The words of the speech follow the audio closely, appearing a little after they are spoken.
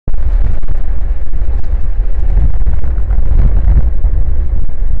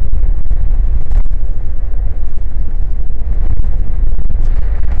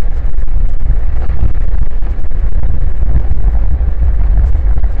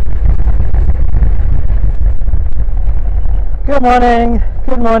Good morning,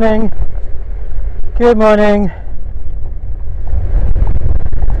 good morning, good morning.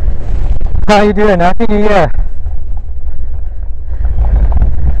 How you doing? Happy New Year.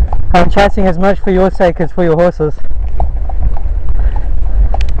 I'm chatting as much for your sake as for your horses.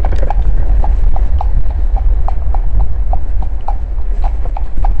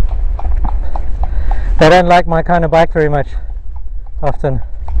 They don't like my kind of bike very much, often.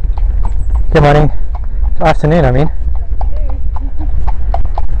 Good morning. Afternoon, I mean.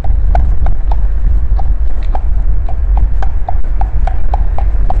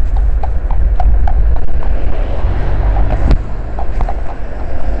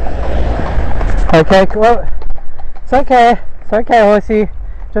 Okay, well, it's okay, horsey,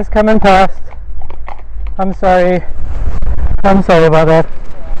 just coming past. I'm sorry about that.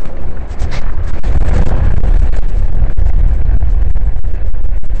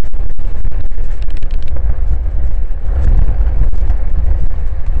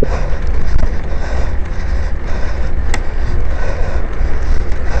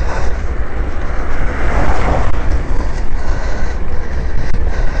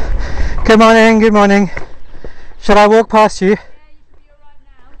 Good morning. Should I walk past you? Yeah, you should be alright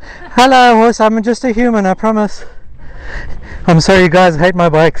now. Hello horse, I'm just a human, I promise. I'm sorry you guys hate my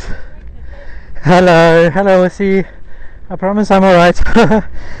bikes. Hello horsey. I promise I'm alright.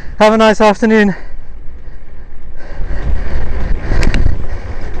 Have a nice afternoon.